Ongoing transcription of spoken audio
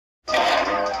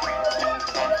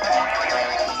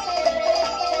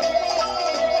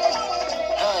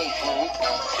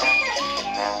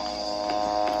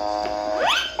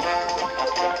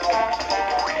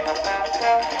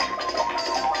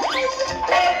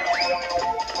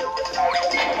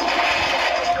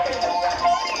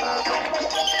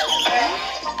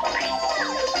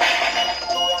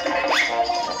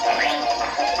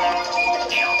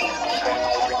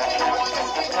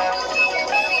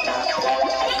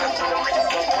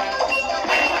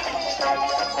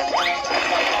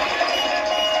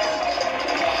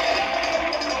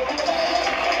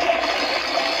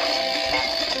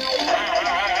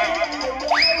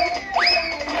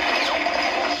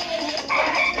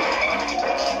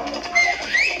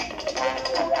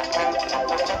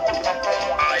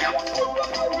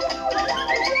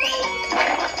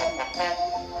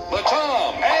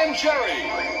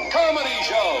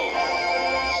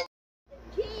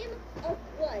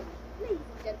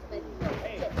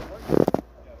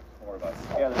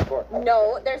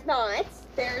No, there's not.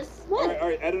 There's one. All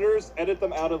right, editors, edit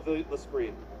them out of the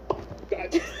screen.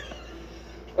 Perfect!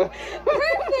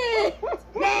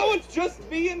 Now it's just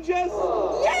me and Jess.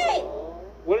 Yay!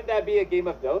 Wouldn't that be a game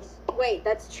of Dose? Wait,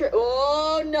 that's true.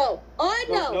 Oh, no. Oh,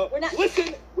 no. We're not.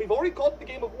 Listen, we've already called it the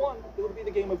game of 1. It'll be the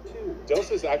game of 2.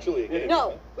 Dose is actually a game.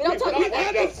 No, we don't talk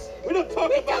about this. We don't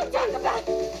talk about it.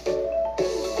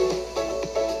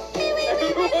 Wait. How are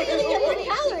you going to get more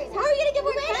calories? How are you going to get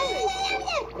more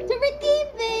calories? To redeem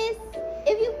this,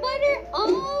 if you butter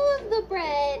all of the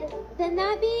bread, then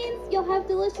that means you'll have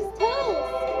delicious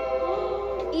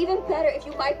toast. Even better, if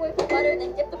you microwave the butter and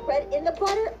then dip the bread in the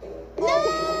butter. No!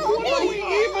 What are we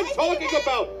even talking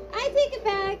about? I take it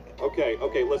back. Okay,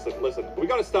 listen. We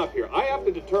gotta stop here. I have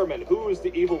to determine who's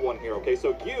the evil one here, okay?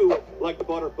 So you like to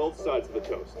butter both sides of the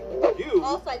toast. You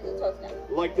All sides of the toast now.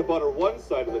 like to butter one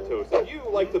side of the toast. And you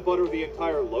like to butter the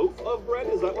entire loaf of bread?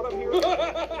 Is that what I'm hearing?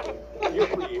 You're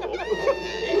pretty evil.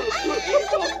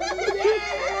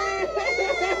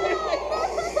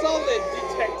 Solid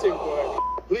detective work.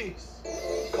 Please,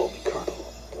 call me Colonel.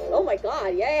 Oh my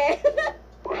god, yeah.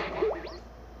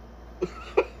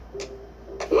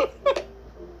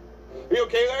 Are you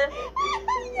okay there?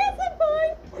 Yes, I'm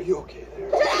fine. Are you okay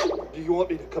there? Shut up! Do you want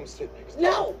me to come sit next to you?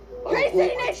 No! You're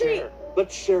sitting next to me!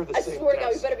 Let's share the I same swear to God,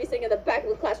 we desk. better be sitting in the back of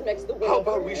the classroom next to the window. How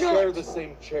about we No. share the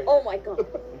same chair? Oh my god.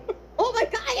 Oh my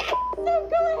god, yes! So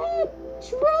go ahead.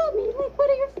 Draw me like one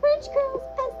of your French girls,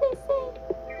 as they say.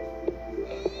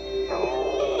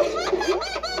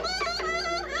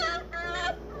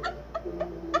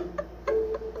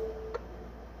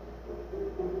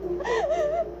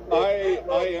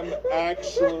 I am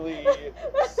actually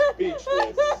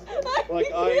speechless.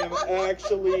 Like, I am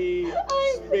actually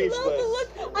speechless. I love the look.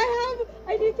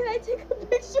 Can I take a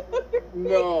picture of your face?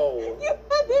 No. You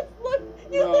have this look.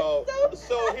 You No. look so...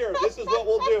 So here, this is what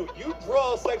we'll do. You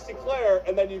draw Sexy Claire,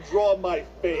 and then you draw my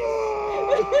face.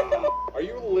 Are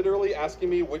you literally asking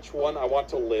me which one I want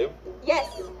to live?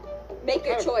 Yes. Make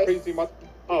your Kind of choice. Crazy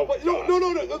Oh, But no.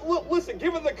 Listen,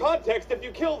 given the context, if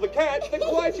you kill the cat, then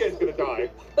Kawaii-chan's gonna die.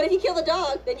 But if you kill the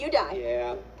dog, then you die.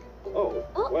 Yeah. Oh,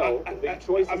 Oh. well, the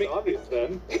choice is obvious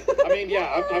then. I mean,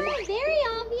 yeah, I'm Very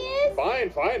obvious.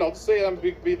 fine. I'll say I'm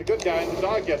be the good guy and the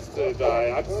dog gets to die.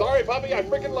 I'm sorry, puppy. I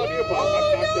freaking love you, Pop.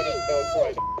 I'm not gonna tell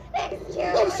twice.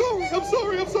 I'm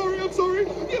sorry.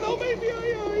 You know, maybe I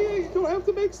don't have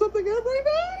to make something every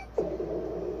night.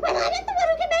 But I'm not the one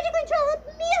who can magically draw up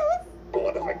meals.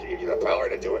 What if I gave you the power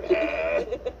to do it?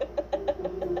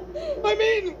 I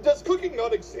mean, does cooking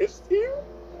not exist here?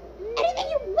 Anything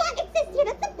you want exists here.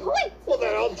 That's the point. Well,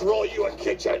 then I'll draw you a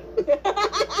kitchen. Well,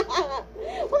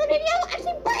 then maybe I'll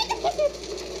actually burn the kitchen.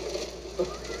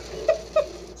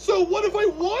 So what if I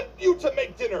want you to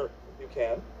make dinner? You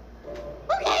can.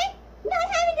 Okay.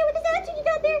 Not having it with this attitude you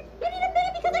got there. You need a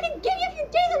minute because I can give you a few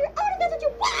days on your own if that's what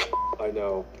you want. I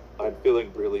know. I'm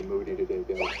feeling really moody today,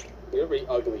 guys. You're really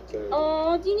ugly too.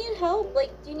 Oh, do you need help?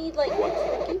 Like, do you need like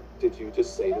What did you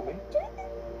just say to me?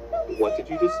 What did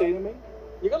you just say to me?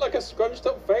 You got like a scrunched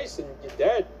up face and you're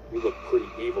dead. You look pretty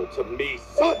evil to me,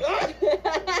 son.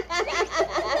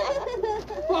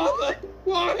 Father,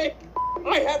 why?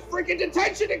 I have freaking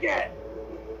detention again.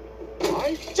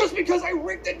 Why? Just because I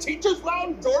rigged the teacher's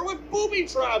lounge door with booby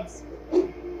traps.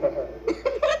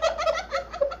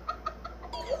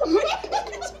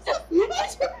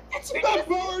 That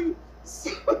barn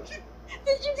sucked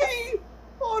Did you just...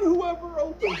 on whoever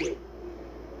opened it.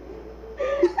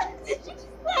 Did you just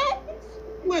laugh?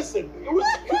 Listen, it was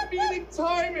comedic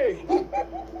timing.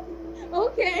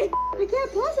 Okay. We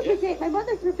can't possibly take. My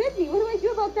mother forbid me. What do I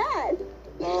do about that?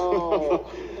 Oh,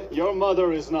 your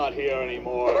mother is not here My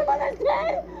anymore. mother's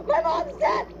dead. My mom's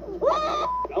dead. Ah!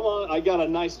 Come on, I got a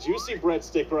nice juicy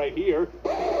breadstick right here.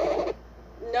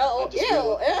 No. I just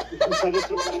Ew. I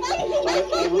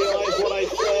realized what I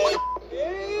said.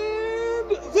 And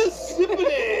the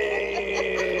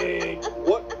sippening.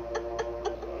 What?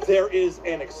 There is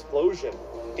an explosion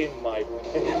in my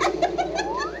pants.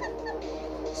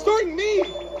 Starring me,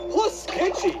 plus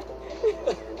Sketchy.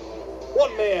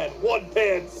 One man, one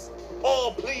pants.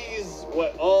 All please,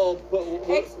 what? All.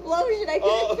 Explosion. I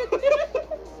Oh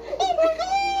my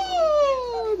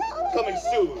God! Coming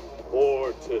soon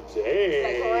for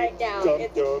today. Like right now. Dum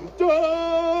It's- dum dum.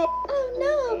 Oh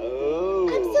no. Oh.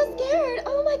 I'm so scared.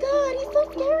 Oh my god, he's so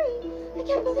scary. I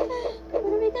can't believe it. What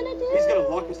are we gonna do? He's gonna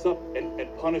lock us up and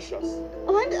punish us.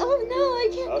 Oh no, I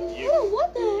can't. I don't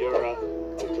want that. You're,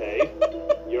 okay.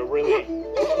 You're really, You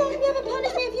can only be able to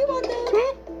punish me if you want that.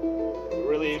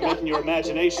 really making your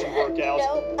imagination work out.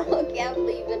 No. Okay, I'm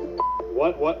leaving.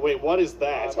 Wait, what is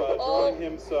that? I'm drawing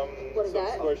him some What is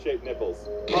that? square-shaped nipples.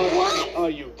 Are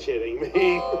you kidding me?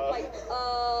 Oh, like,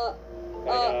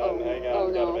 Hang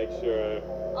on, no. gotta make sure.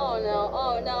 Oh no,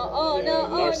 oh no, oh no,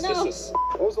 oh no. Narcissus.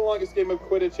 What was the longest game of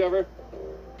Quidditch ever?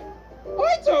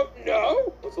 I don't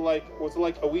know. Was it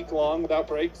like a week long without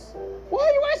breaks? Why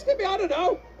are you asking me? I don't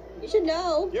know. You should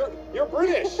know. You're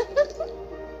British.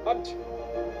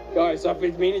 Guys, I've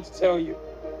been meaning to tell you.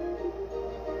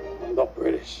 I'm not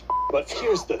British. But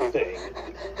here's the thing.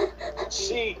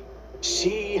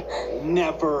 She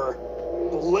never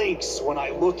blinks when I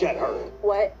look at her.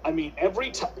 What? I mean,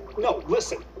 every time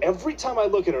I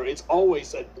look at her, it's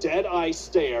always a dead-eye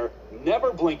stare,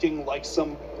 never blinking like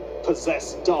some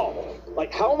possessed doll.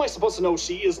 Like, how am I supposed to know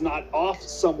she is not off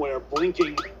somewhere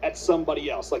blinking at somebody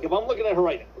else? Like, if I'm looking at her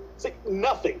right now, it's like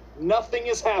nothing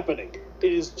is happening.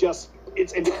 It's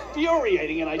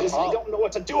infuriating, and I don't know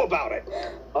what to do about it.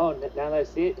 Oh, now that I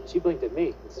see it, she blinked at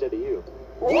me instead of you.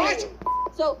 What?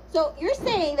 So you're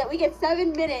saying that we get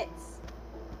 7 minutes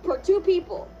for 2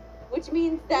 people, which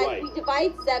means that Right. we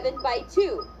divide 7 by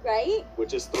 2, right?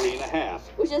 Which is 3.5.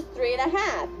 Which is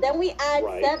 3.5. Then we add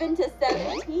Right. 7 to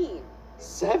 17.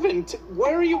 17?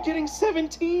 Where are you getting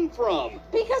 17 from?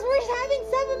 Because we're having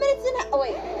 7 minutes and oh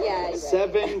wait, yeah. You're right.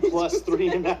 7 plus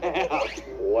 3.5.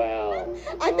 Wow.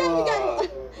 I thought we got.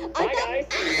 Bye, guys.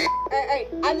 All right,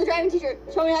 I'm the driving teacher.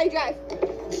 Show me how you drive.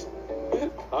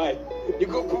 Hi. You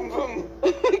go boom boom.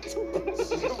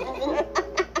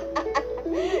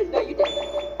 No, you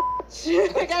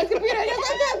didn't. I got a computer. I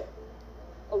just left him.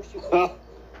 Oh shoot.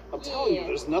 I'm telling you,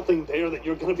 there's nothing there that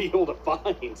you're gonna be able to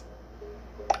find.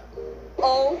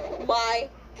 Oh my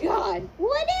god.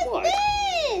 What is What? this?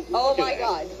 Oh Look at my it.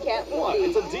 god. Can't What?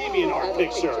 believe It's a DeviantArt have a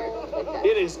picture. like that.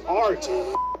 It is art.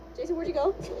 Jason, where'd you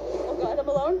go? Oh god, I'm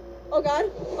alone. Oh god.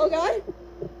 Oh god.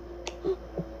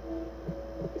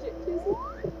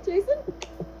 Jason? Jason?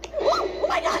 Oh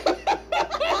my god!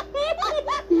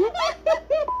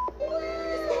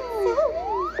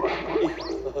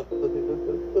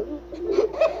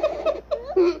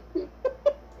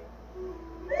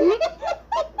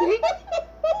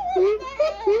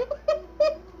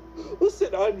 Listen,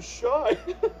 I'm shy.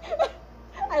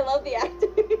 I love the acting.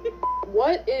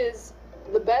 What is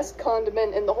the best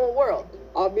condiment in the whole world?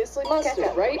 Obviously mustard,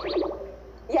 Ketchup. right?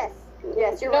 Yes.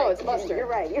 Yes, you're No, right. it's mustard. You're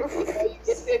right. You're right.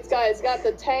 It's got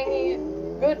the tangy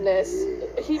goodness.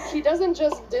 He doesn't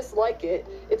just dislike it.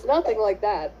 It's nothing like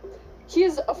that. He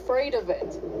is afraid of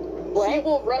it. He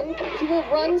will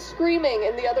run screaming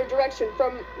in the other direction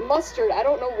from mustard. I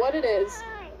don't know what it is.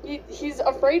 He's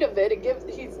afraid of it.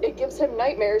 It gives him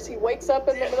nightmares. He wakes up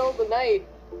in the middle of the night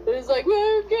and is like,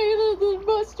 "Well, Kayla, the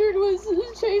mustard was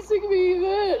chasing me,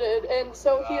 man," and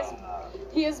so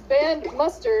he has banned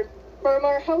mustard from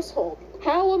our household.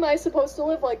 How am I supposed to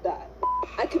live like that?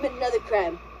 I commit another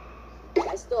crime.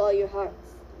 I stole all your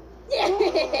hearts.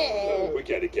 Yeah! We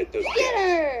gotta get those Get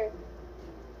her!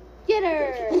 Get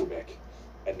her! back.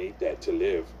 I need that to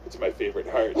live. It's my favorite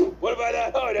heart. What about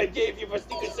that heart I gave you for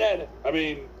Secret Santa? I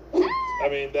mean,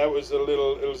 that was a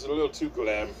little too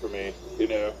glam for me. You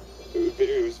know,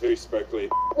 it was very sparkly.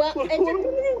 Well,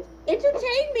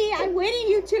 entertain me. I'm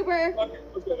waiting, YouTuber.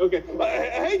 Okay.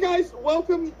 Hey guys,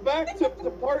 welcome back to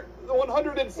part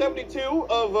 172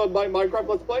 of my Minecraft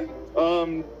Let's Play.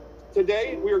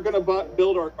 Today we are gonna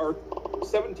build our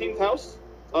 17th house.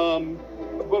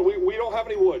 But we don't have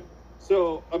any wood,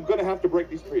 so I'm gonna have to break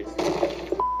these trees. All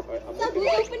right, I'm Stop looking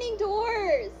at- opening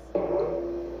doors!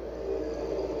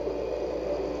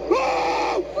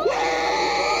 Whoa!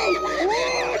 Whoa!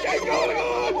 What's going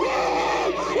on?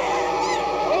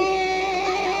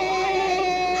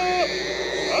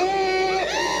 Whoa!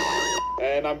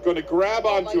 And I'm gonna grab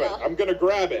onto it. God. I'm gonna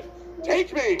grab it.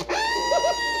 Take me!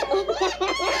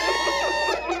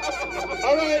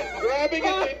 All right, grabbing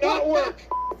it did not work.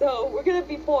 So we're gonna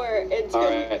be poor until.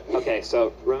 Alright, okay,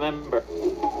 so remember.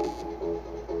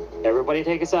 Everybody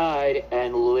take a side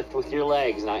and lift with your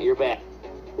legs, not your back.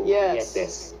 Yes. Get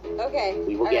this. Okay.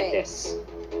 We will all get right. this.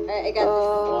 All right, I got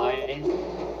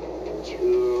 1,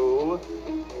 2,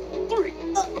 3.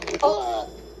 this. Oh.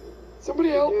 Somebody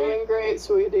help me. Doing great,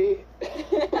 sweetie.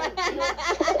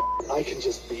 I can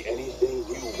just be anything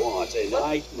you want, and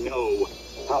I know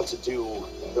how to do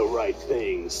the right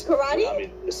things. Karate? When I'm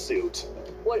in the suit.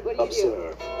 What do you do?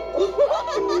 Observe.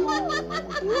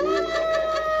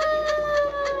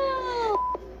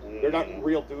 They're not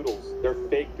real doodles. They're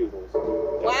fake doodles.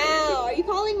 Wow, are you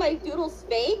calling my doodles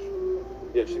fake?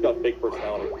 Yeah, she's got fake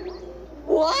personality.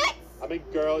 What? I mean,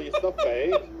 girl, you're still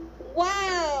fake.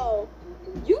 Wow.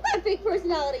 You got fake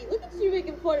personality. Look at you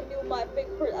making fun of me with my fake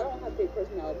I don't have fake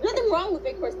personality. There's nothing wrong with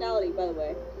fake personality, by the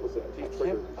way. Listen, she's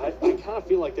I triggered. kind of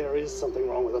feel like there is something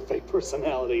wrong with a fake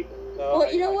personality. No,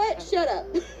 Well, you know what? Shut up.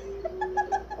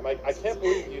 I can't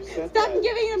believe you said Stop that.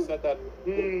 giving him. You said that.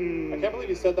 I can't believe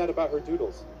you said that about her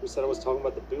doodles. Who said I was talking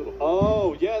about the doodle?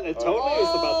 Oh, yeah, it totally is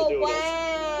about the doodles.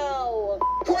 Wow.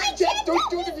 Don't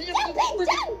do it again.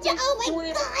 Oh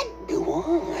my god. Go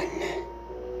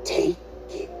on. Take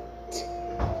it.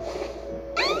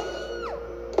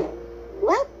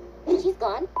 Well, she's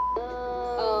gone.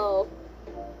 Oh.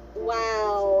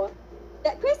 Wow.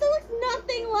 That crystal looks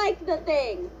nothing like the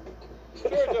thing.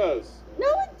 Sure it does. No,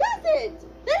 it doesn't.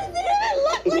 That doesn't even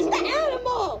look like the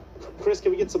animal. Chris,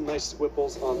 can we get some nice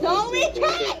swipples on No, we that?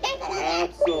 can't.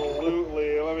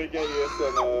 Absolutely. Let me get you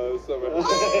some. Oh my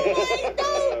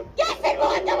god. Yes, it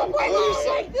was. Oh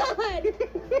my god.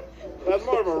 That's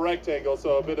more of a rectangle,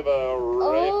 so a bit of a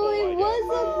Oh, it rifle, I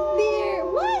was a bear.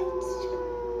 What? guess.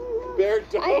 Bear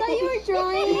I thought you were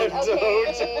drawing. Don't.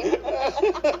 Okay.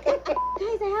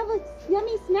 Guys, I have a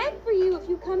yummy snack for you if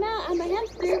you come out. I'm a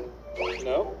hamster.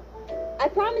 No? I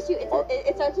promise you,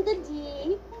 it starts with a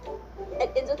D.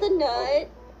 It ends with a nut.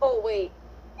 Oh wait.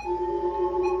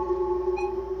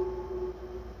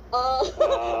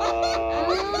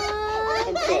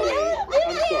 I'm sorry.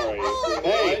 I'm sorry.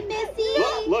 Hey,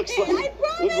 Missy. looks like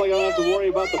I don't have to worry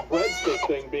about the breadstick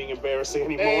thing being embarrassing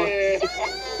anymore.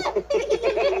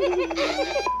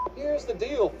 Here's the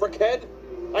deal, frickhead.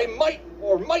 I might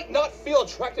or might not feel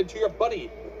attracted to your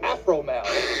buddy,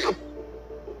 Aphmau.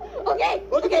 Okay.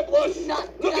 Look at that blush.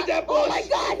 Look at that blush. Oh my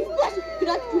god, he's blushing. Do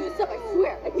not do this stuff, I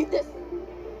swear. I need this.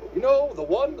 You know, the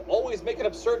one always making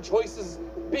absurd choices,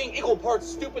 being equal parts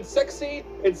stupid sexy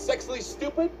and sexily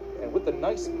stupid, and with the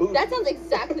nice booty. That sounds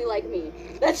exactly like me.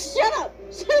 Shut up.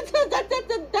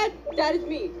 That is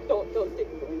me. Don't think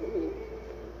of me.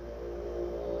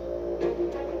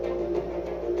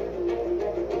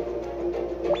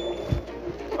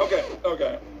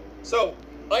 Okay. So,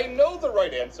 I know the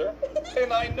right answer,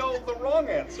 and I know the wrong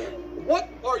answer. What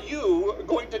are you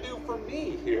going to do for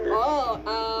me here? Oh,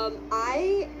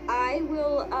 I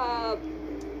will,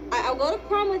 I'll go to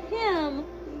prom with him,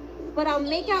 but I'll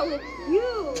make out with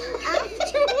you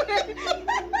afterward.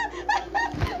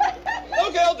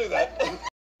 Okay, I'll do that.